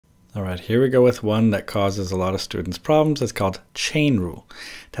All right, here we go with one that causes a lot of students problems. It's called chain rule.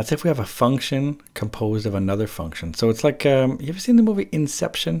 That's if we have a function composed of another function. So it's like, you ever seen the movie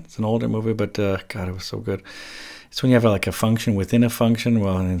Inception? It's an older movie, but God, it was so good. It's when you have like a function within a function.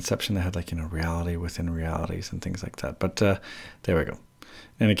 Well, in Inception, they had like, reality within realities and things like that. But there we go.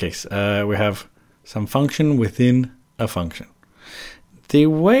 In any case, we have some function within a function. The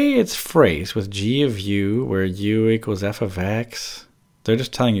way it's phrased with g of u, where u equals f of x, they're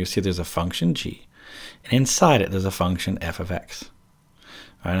just telling you, see, there's a function g, and inside it there's a function f of x.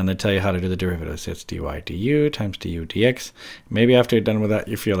 All right, and they tell you how to do the derivative. So it's dy du times du dx. Maybe after you're done with that,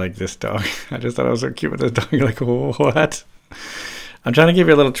 you feel like this dog. I just thought I was so cute with this dog. You're like, what? I'm trying to give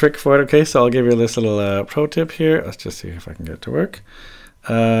you a little trick for it, okay? So I'll give you this little pro tip here. Let's just see if I can get it to work.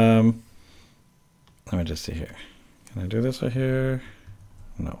 Let me just see here. Can I do this right here?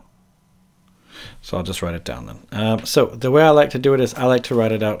 No. So I'll just write it down then. So the way I like to do it is I like to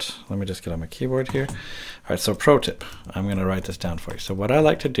write it out. Let me just get on my keyboard here. All right, so pro tip. I'm going to write this down for you. So what I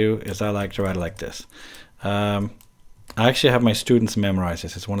like to do is I like to write it like this. I actually have my students memorize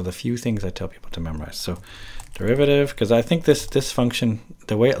this. It's one of the few things I tell people to memorize. So derivative, because I think this function,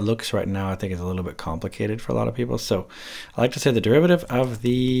 the way it looks right now, I think is a little bit complicated for a lot of people. So I like to say the derivative of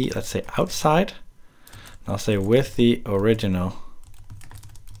the, let's say, outside. I'll say with the original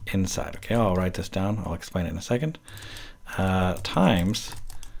inside. Okay, I'll write this down. I'll explain it in a second. Times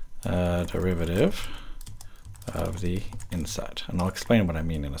derivative of the inside. And I'll explain what I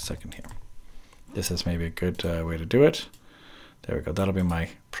mean in a second here. This is maybe a good way to do it. There we go. That'll be my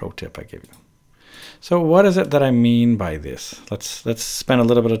pro tip I give you. So what is it that I mean by this? Let's spend a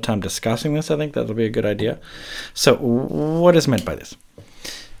little bit of time discussing this. I think that'll be a good idea. So what is meant by this?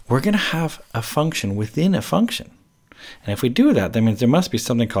 We're going to have a function within a function. And if we do that, that means there must be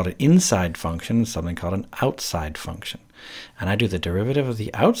something called an inside function and something called an outside function. And I do the derivative of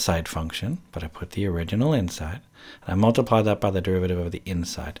the outside function, but I put the original inside, and I multiply that by the derivative of the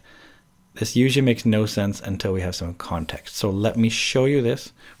inside. This usually makes no sense until we have some context. So let me show you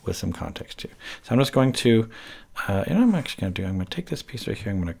this with some context here. So I'm just going to, I'm actually going to do, I'm going to take this piece right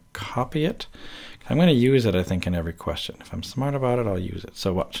here, I'm going to copy it. I'm going to use it, I think, in every question. If I'm smart about it, I'll use it.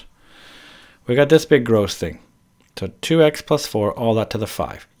 So watch. We got this big gross thing. So 2x plus 4, all that to the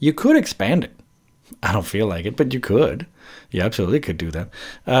 5. You could expand it. I don't feel like it, but you could. You absolutely could do that.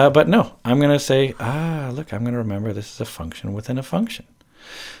 But no, I'm going to say, look, I'm going to remember this is a function within a function.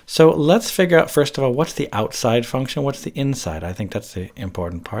 So let's figure out, first of all, what's the outside function? What's the inside? I think that's the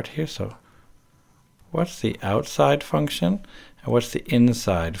important part here. So what's the outside function? And what's the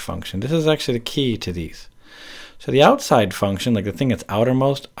inside function? This is actually the key to these. So the outside function, like the thing that's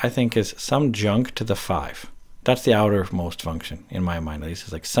outermost, I think is some junk to the 5. That's the outermost function, in my mind at least.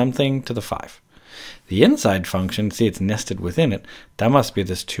 It's like something to the 5. The inside function, see it's nested within it, that must be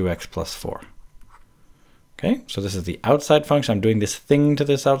this 2x plus 4. Okay, so this is the outside function. I'm doing this thing to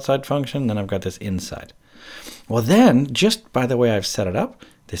this outside function, then I've got this inside. Well then, just by the way I've set it up,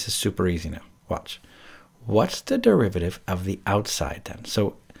 this is super easy now. Watch. What's the derivative of the outside then?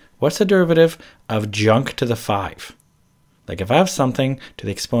 So what's the derivative of junk to the 5? Like if I have something to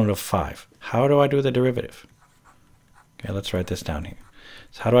the exponent of 5, how do I do the derivative? Okay, let's write this down here.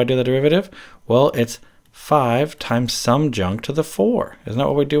 So how do I do the derivative? Well, it's 5 times some junk to the 4. Isn't that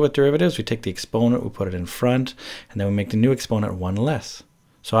what we do with derivatives? We take the exponent, we put it in front, and then we make the new exponent 1 less.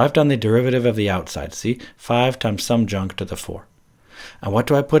 So I've done the derivative of the outside. See? 5 times some junk to the 4. And what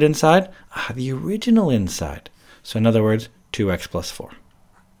do I put inside? The original inside. So in other words, 2x plus 4.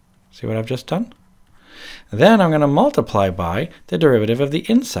 See what I've just done? Then I'm going to multiply by the derivative of the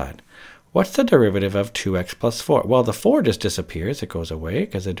inside. What's the derivative of 2x plus 4? Well, the 4 just disappears. It goes away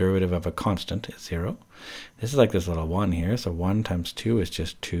because the derivative of a constant is 0. This is like this little 1 here. So 1 times 2 is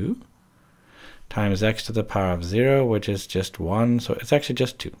just 2 times x to the power of 0, which is just 1. So it's actually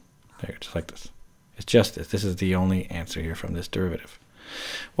just 2. There, just like this. It's just this. This is the only answer here from this derivative.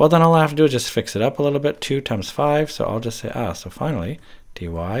 Well, then all I have to do is just fix it up a little bit. 2 times 5. So I'll just say, so finally, dy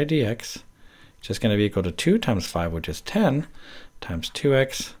dx is just going to be equal to 2 times 5, which is 10, times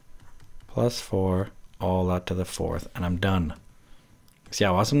 2x plus 4, all that to the 4th, and I'm done. See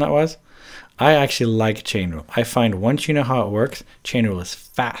how awesome that was? I actually like chain rule. I find once you know how it works, chain rule is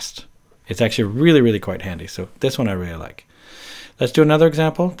fast. It's actually really, really quite handy. So this one I really like. Let's do another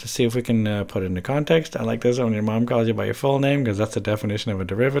example to see if we can put it into context. I like this one when your mom calls you by your full name, because that's the definition of a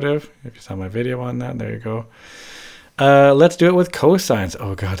derivative. If you saw my video on that, there you go. Let's do it with cosines.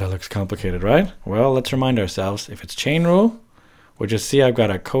 Oh god, that looks complicated, right? Well, let's remind ourselves, if it's chain rule, we'll just see I've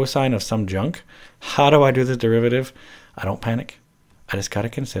got a cosine of some junk. How do I do the derivative? I don't panic. I just got to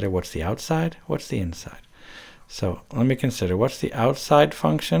consider what's the outside, what's the inside. So let me consider what's the outside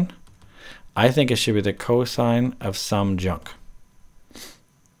function. I think it should be the cosine of some junk.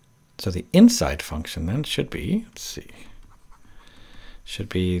 So the inside function then should be, let's see, should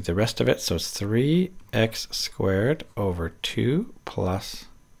be the rest of it. So it's 3x squared over 2 plus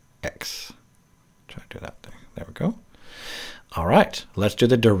x. Try to do that there. There we go. All right, let's do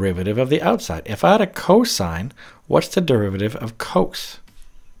the derivative of the outside. If I had a cosine, what's the derivative of cos?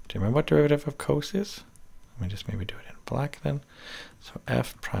 Do you remember what derivative of cos is? Let me just maybe do it in black then. So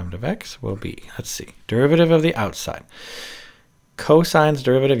f prime of x will be, let's see, derivative of the outside. Cosine's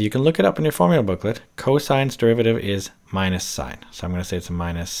derivative, you can look it up in your formula booklet. Cosine's derivative is minus sine. So I'm going to say it's a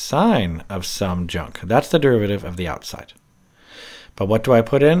minus sine of some junk. That's the derivative of the outside. But what do I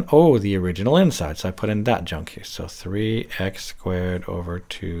put in? Oh, the original inside. So I put in that junk here. So 3x squared over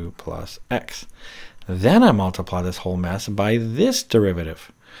 2 plus x. Then I multiply this whole mess by this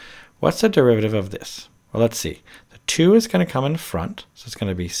derivative. What's the derivative of this? Well, let's see. The 2 is going to come in front. So it's going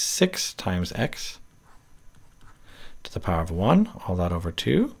to be 6 times x to the power of 1. All that over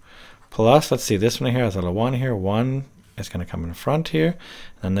 2. Plus, let's see, this one here has a little 1 here. 1 is going to come in front here.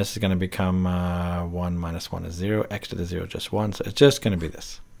 And this is going to become 1 minus 1 is 0. X to the 0 just 1. So it's just going to be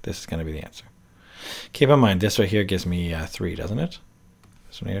this. This is going to be the answer. Keep in mind, this right here gives me 3, doesn't it?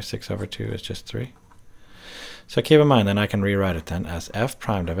 This one here, 6 over 2 is just 3. So keep in mind, then I can rewrite it then as f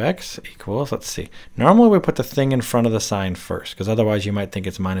prime of x equals, let's see. Normally we put the thing in front of the sign first, because otherwise you might think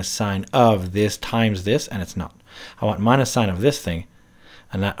it's minus sine of this times this, and it's not. I want minus sine of this thing,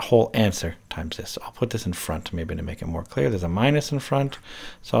 and that whole answer times this. So I'll put this in front maybe to make it more clear. There's a minus in front,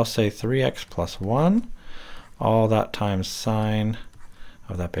 so I'll say 3x plus 1, all that times sine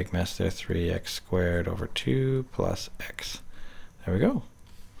of that big mess there, 3x squared over 2 plus x. There we go.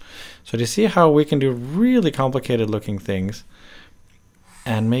 So do you see how we can do really complicated looking things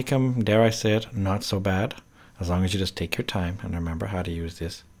and make them, dare I say it, not so bad, as long as you just take your time and remember how to use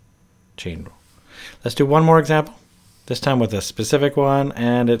this chain rule. Let's do one more example, this time with a specific one,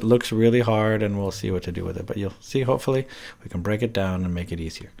 and it looks really hard and we'll see what to do with it, but you'll see hopefully we can break it down and make it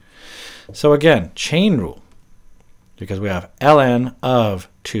easier. So again, chain rule, because we have ln of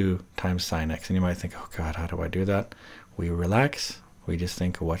 2 times sine x, and you might think, oh God, how do I do that? We relax. We just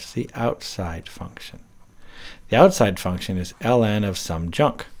think, what's the outside function? The outside function is ln of some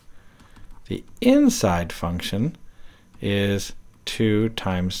junk. The inside function is 2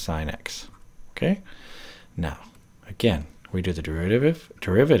 times sine x. Okay? Now, again, we do the derivative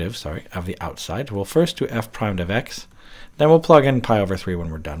of the outside. We'll first do f prime of x. Then we'll plug in pi over 3 when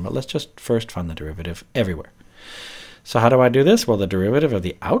we're done. But let's just first find the derivative everywhere. So how do I do this? Well, the derivative of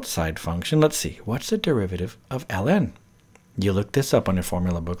the outside function, let's see. What's the derivative of ln? You look this up on your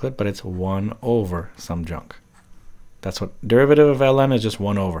formula booklet, but it's 1 over some junk. That's what derivative of ln is, just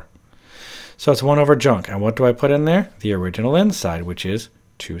 1 over. So it's 1 over junk. And what do I put in there? The original inside, which is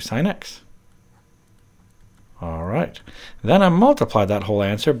 2 sine x. All right. Then I multiply that whole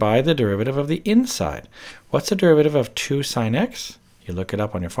answer by the derivative of the inside. What's the derivative of 2 sine x? You look it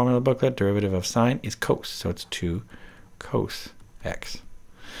up on your formula booklet. Derivative of sine is cos. So it's 2 cos x.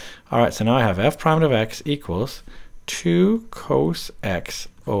 All right. So now I have f prime of x equals 2 cos x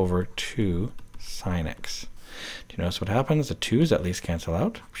over 2 sine x. Do you notice what happens? The 2's at least cancel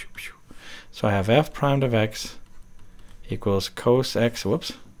out. So I have f prime of x equals cos x,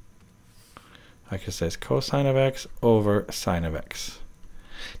 whoops. I could say it's cosine of x over sine of x.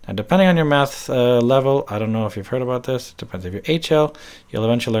 Now depending on your math level, I don't know if you've heard about this, it depends if you're HL, you'll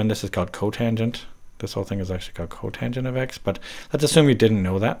eventually learn this is called cotangent. This whole thing is actually called cotangent of x, but let's assume you didn't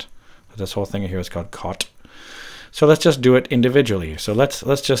know that. This whole thing here is called cot. So let's just do it individually. So let's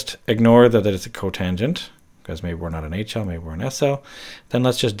just ignore that it's a cotangent, because maybe we're not an HL, maybe we're an SL. Then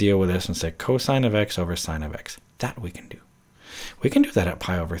let's just deal with this and say cosine of x over sine of x. That we can do. We can do that at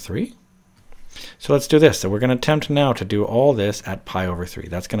pi over 3. So let's do this. So we're going to attempt now to do all this at pi over 3.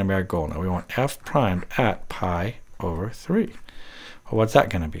 That's going to be our goal. Now we want f prime at pi over 3. Well, what's that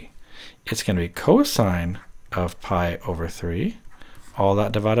going to be? It's going to be cosine of pi over 3, all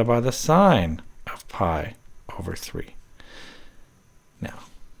that divided by the sine of pi over 3. Now,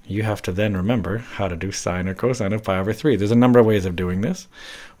 you have to then remember how to do sine or cosine of pi over 3. There's a number of ways of doing this.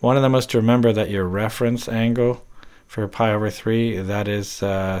 One of them is to remember that your reference angle for pi over 3, that is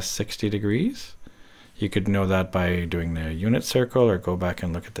 60 degrees. You could know that by doing the unit circle, or go back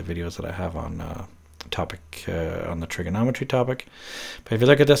and look at the videos that I have on on the trigonometry topic. But if you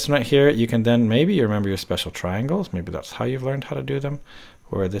look at this one right here, you can then maybe you remember your special triangles. Maybe that's how you've learned how to do them.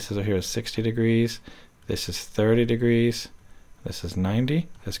 Where this is here is 60 degrees. This is 30 degrees. This is 90.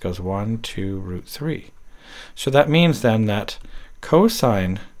 This goes 1, 2, root 3. So that means then that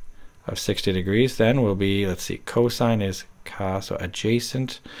cosine of 60 degrees then will be, let's see, cosine is cos, so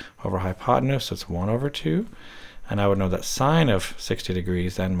adjacent over hypotenuse, so it's 1 over 2. And I would know that sine of 60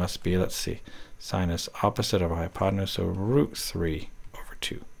 degrees then must be, let's see, sine is opposite over hypotenuse, so root 3 over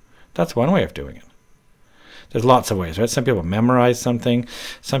 2. That's one way of doing it. There's lots of ways, right? Some people memorize something.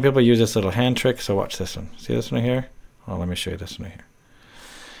 Some people use this little hand trick. So watch this one. See this one here? Oh, let me show you this one here.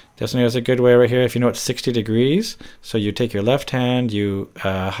 This one here is a good way right here. If you know it's 60 degrees, so you take your left hand, you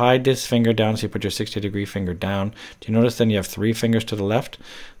hide this finger down, so you put your 60-degree finger down. Do you notice then you have 3 fingers to the left?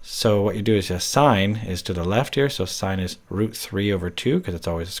 So what you do is your sine is to the left here. So sine is root 3 over 2, because it's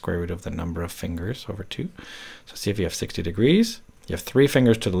always the square root of the number of fingers over 2. So see if you have 60 degrees. You have 3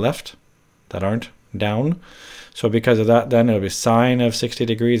 fingers to the left that aren't down. So because of that, then it'll be sine of 60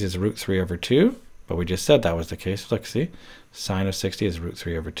 degrees is root 3 over 2. But we just said that was the case. Look, see? Sine of 60 is root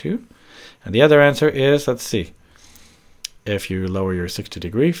 3 over 2. And the other answer is, let's see, if you lower your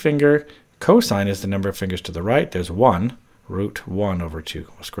 60-degree finger, cosine is the number of fingers to the right. There's 1, root 1 over 2.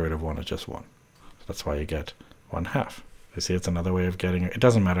 The square root of 1 is just 1. So that's why you get 1/2. You see, it's another way of getting it. It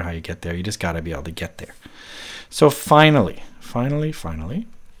doesn't matter how you get there. You just got to be able to get there. So finally,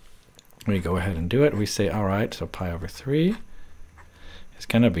 we go ahead and do it. We say, all right, so pi over 3 is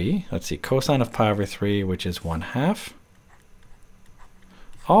going to be, let's see, cosine of pi over 3, which is 1/2.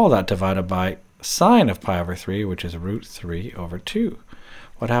 All that divided by sine of pi over 3, which is root 3 over 2.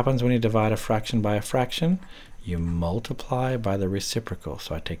 What happens when you divide a fraction by a fraction? You multiply by the reciprocal.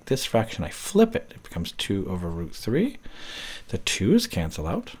 So I take this fraction, I flip it. It becomes 2 over root 3. The 2's cancel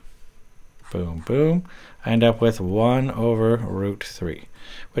out. Boom, boom. I end up with 1 over root 3.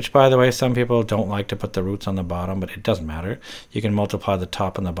 Which, by the way, some people don't like to put the roots on the bottom, but it doesn't matter. You can multiply the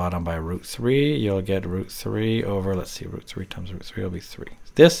top and the bottom by root 3. You'll get root 3 over, let's see, root 3 times root 3 will be 3.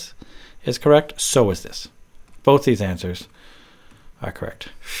 This is correct. So is this. Both these answers are correct.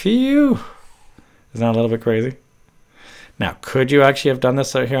 Phew! Isn't that a little bit crazy? Now, could you actually have done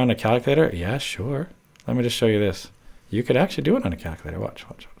this out here on a calculator? Yeah, sure. Let me just show you this. You could actually do it on a calculator. Watch,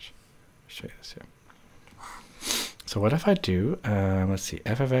 watch, watch. I'll show you this here. So what if I do, let's see,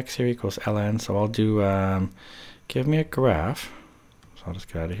 f of x here equals ln. So I'll do, give me a graph. So I'll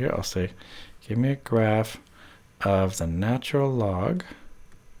just get out of here. I'll say, give me a graph of the natural log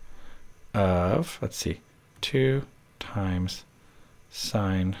of, let's see, 2 times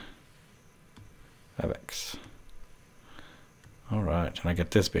sine of x. All right, and I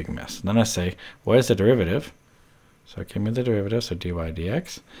get this big mess. And then I say, what is the derivative? So give me the derivative, so dy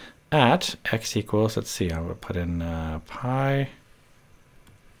dx. At x equals, let's see, I will put in pi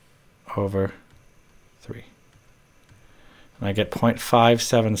over 3. And I get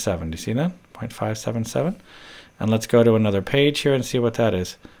 0.577. Do you see that? 0.577. And let's go to another page here and see what that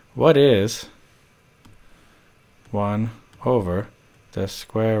is. What is 1 over the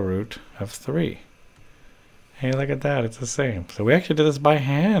square root of 3? Hey, look at that. It's the same. So we actually did this by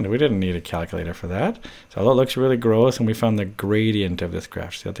hand. We didn't need a calculator for that. So although it looks really gross, and we found the gradient of this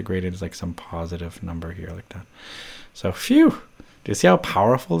graph. See that the gradient is like some positive number here like that. So phew. Do you see how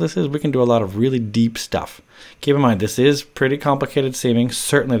powerful this is? We can do a lot of really deep stuff. Keep in mind, this is pretty complicated seeming.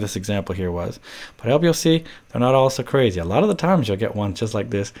 Certainly this example here was. But I hope you'll see they're not all so crazy. A lot of the times you'll get ones just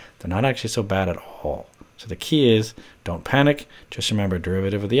like this. They're not actually so bad at all. So the key is, don't panic. Just remember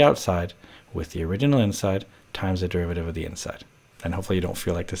derivative of the outside with the original inside times the derivative of the inside. And hopefully you don't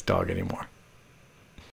feel like this dog anymore.